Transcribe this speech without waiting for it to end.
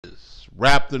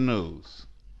Wrap the news.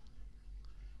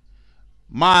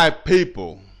 My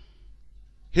people,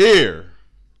 hear,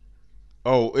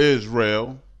 O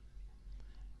Israel,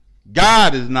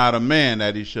 God is not a man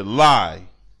that he should lie,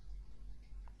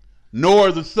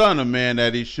 nor the son of man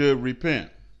that he should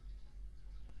repent.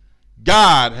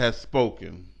 God has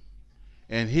spoken,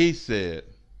 and he said,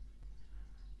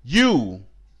 you,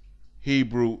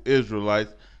 Hebrew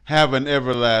Israelites, have an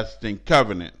everlasting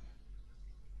covenant.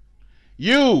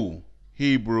 You,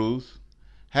 Hebrews,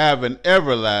 have an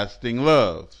everlasting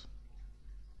love.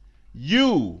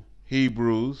 You,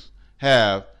 Hebrews,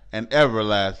 have an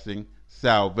everlasting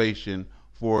salvation,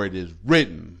 for it is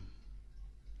written.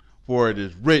 For it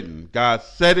is written. God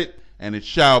said it, and it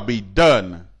shall be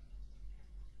done.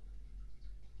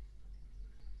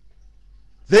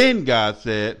 Then God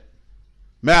said,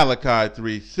 Malachi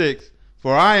 3:6,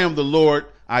 for I am the Lord,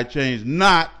 I change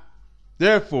not.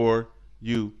 Therefore,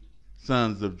 you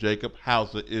sons of Jacob,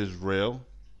 house of Israel,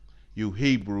 you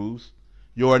Hebrews,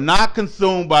 you are not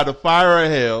consumed by the fire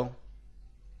of hell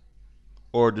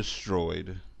or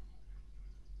destroyed.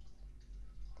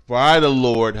 For I, the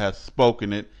Lord, have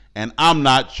spoken it, and I'm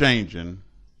not changing.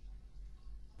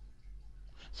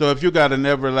 So if you got an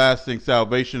everlasting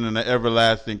salvation and an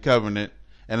everlasting covenant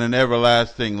and an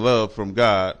everlasting love from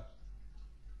God,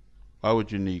 why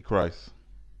would you need Christ?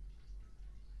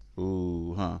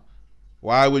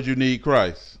 Why would you need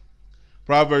Christ?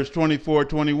 Proverbs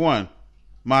 24:21.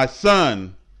 My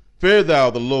son, fear thou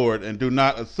the Lord, and do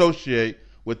not associate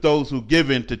with those who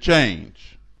give in to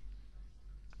change.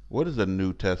 What is the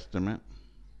New Testament?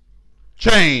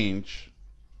 Change.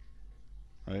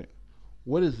 Right?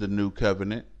 What is the new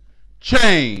covenant?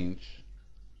 Change.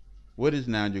 What is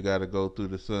now you got to go through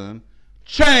the Son?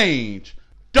 Change.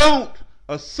 Don't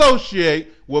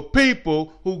associate with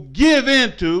people who give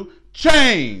into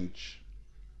change.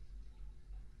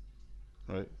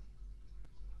 Right?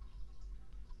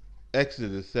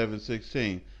 Exodus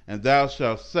 7:16. And thou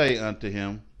shalt say unto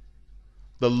him,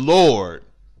 the Lord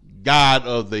God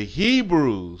of the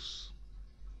Hebrews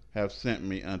have sent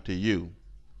me unto you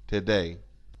today,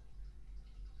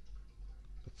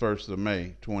 the 1st of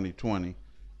May 2020,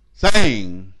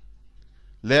 saying,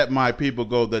 let my people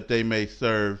go that they may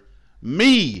serve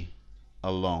me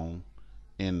alone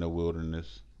in the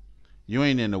wilderness. You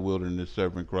ain't in the wilderness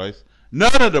serving Christ.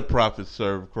 None of the prophets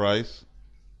served Christ.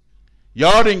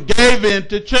 Y'all done gave in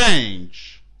to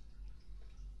change.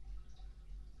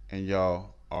 And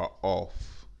y'all are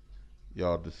off.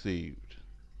 Y'all deceived.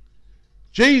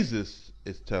 Jesus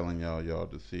is telling y'all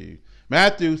deceived.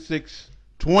 Matthew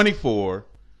 6:24.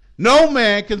 No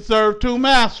man can serve two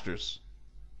masters.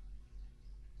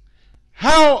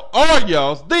 How are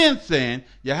y'all then saying,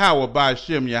 Yahweh by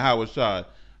Shem, Yahweh Shai?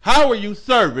 How are you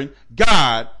serving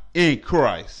God in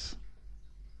Christ?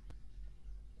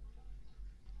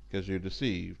 Because you're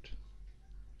deceived.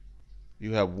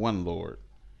 You have one Lord.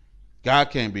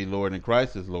 God can't be Lord and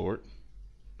Christ is Lord.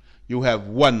 You have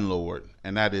one Lord,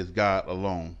 and that is God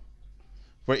alone.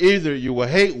 For either you will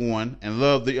hate one and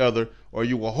love the other, or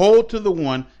you will hold to the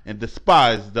one and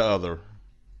despise the other.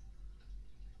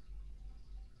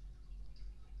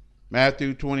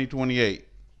 Matthew 20:28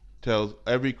 tells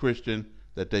every Christian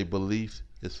that their belief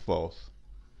is false.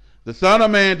 The Son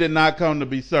of Man did not come to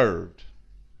be served.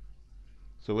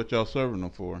 So what y'all serving him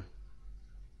for?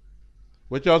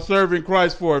 What y'all serving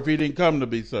Christ for if he didn't come to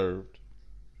be served?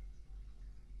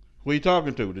 Who are you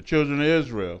talking to? The children of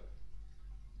Israel.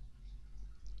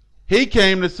 He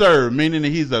came to serve, meaning that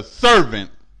he's a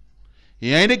servant.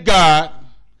 He ain't a God.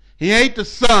 He ain't the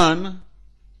Son.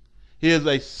 He is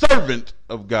a servant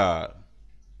of God.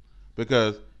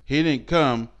 Because he didn't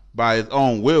come by his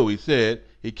own will, he said.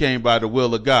 He came by the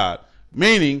will of God.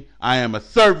 Meaning, I am a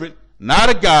servant, not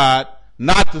a God,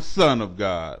 not the Son of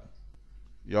God.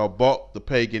 Y'all bought the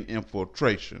pagan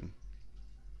infiltration.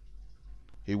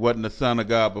 He wasn't the Son of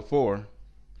God before.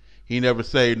 He never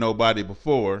saved nobody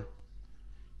before.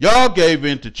 Y'all gave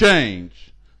in to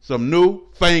change. Some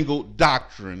new-fangled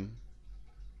doctrine.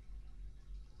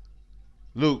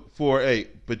 Luke 4:8.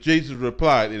 But Jesus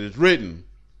replied, it is written,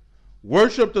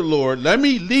 worship the Lord. Let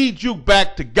me lead you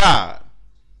back to God.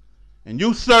 And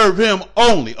you serve him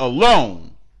only,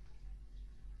 alone.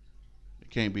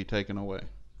 It can't be taken away.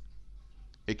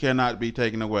 It cannot be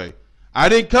taken away. I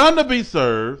didn't come to be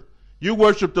served. You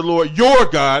worship the Lord, your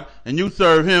God, and you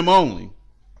serve him only.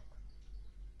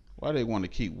 Why do they want to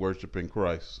keep worshiping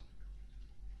Christ?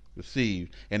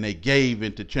 Deceived. And they gave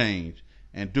into change.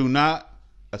 And do not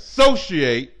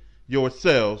associate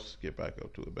yourselves. Get back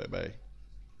up to it, baby.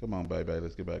 Come on, baby.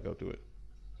 Let's get back up to it.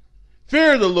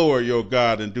 Fear the Lord your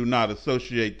God and do not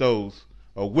associate those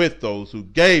or with those who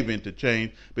gave into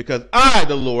change, because I,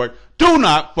 the Lord, do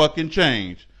not fucking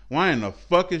change. Why in the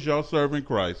fuck is y'all serving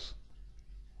Christ?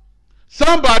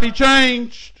 Somebody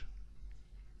changed.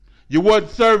 You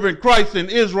wasn't serving Christ in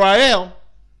Israel.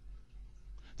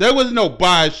 There was no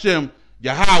Ba'ashem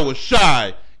Yahweh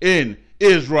Shai in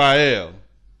Israel.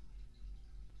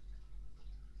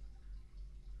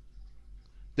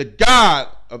 The God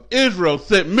of Israel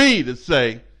sent me to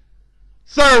say,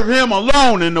 serve him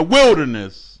alone in the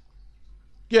wilderness.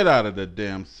 Get out of the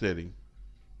damn city.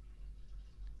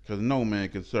 Because no man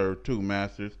can serve two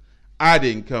masters. I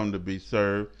didn't come to be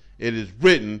served. It is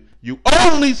written, you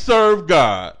only serve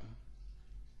God.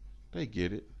 They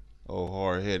get it. Oh,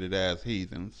 hard-headed ass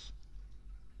heathens.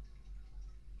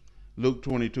 Luke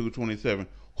 22:27.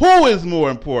 Who is more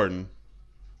important,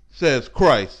 says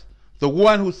Christ, the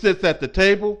one who sits at the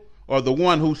table or the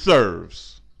one who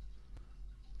serves?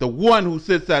 The one who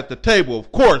sits at the table,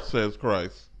 of course, says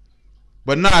Christ,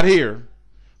 but not here.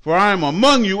 For I am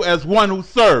among you as one who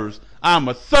serves. I am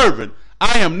a servant.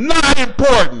 I am not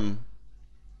important.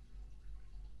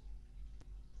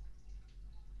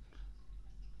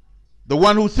 The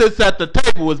one who sits at the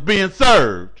table is being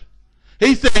served.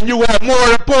 He's saying you have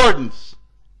more importance.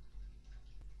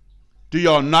 Do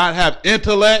y'all not have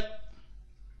intellect?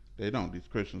 They don't. These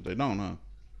Christians, they don't, huh?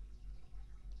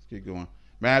 Let's keep going.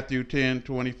 Matthew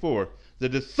 10:24. The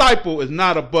disciple is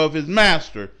not above his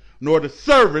master, nor the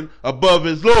servant above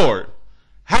his Lord.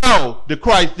 How did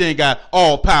Christ then got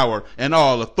all power and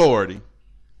all authority?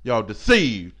 Y'all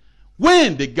deceived.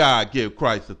 When did God give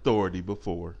Christ authority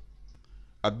before?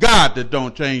 A God that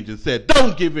don't change and said,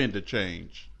 don't give in to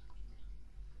change.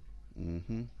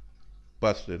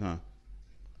 Busted, huh?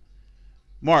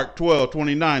 Mark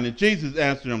 12:29. And Jesus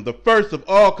answered him, the first of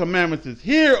all commandments is,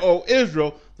 hear, O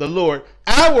Israel, the Lord,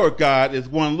 our God is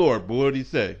one Lord. But what did he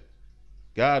say?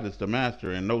 God is the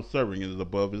master, and no servant is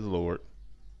above his Lord,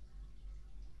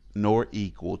 nor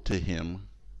equal to him.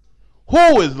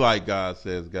 Who is like God,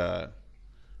 says God?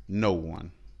 No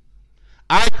one.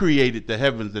 I created the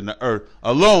heavens and the earth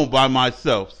alone by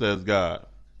myself, says God.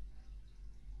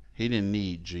 He didn't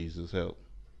need Jesus' help.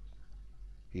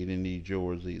 He didn't need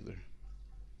yours either.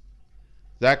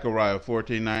 Zechariah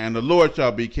 14:9. And the Lord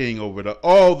shall be king over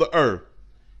all the earth,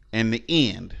 and the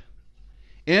end.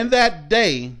 In that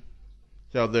day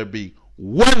shall there be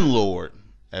one Lord,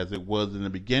 as it was in the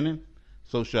beginning,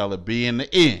 so shall it be in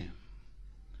the end.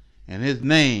 And his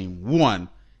name, one,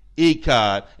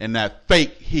 Echad, in that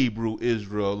fake Hebrew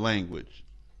Israel language.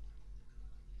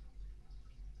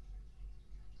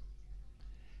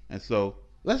 And so,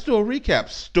 let's do a recap,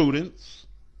 students.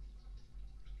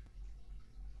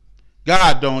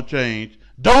 God don't change.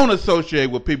 Don't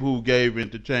associate with people who gave in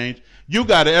to change. You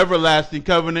got an everlasting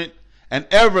covenant, an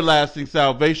everlasting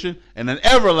salvation, and an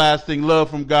everlasting love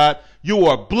from God. You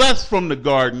are blessed from the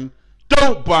garden.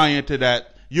 Don't buy into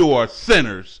that. You are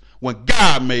sinners when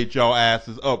God made y'all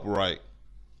asses upright.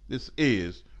 This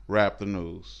is Rap the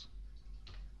News.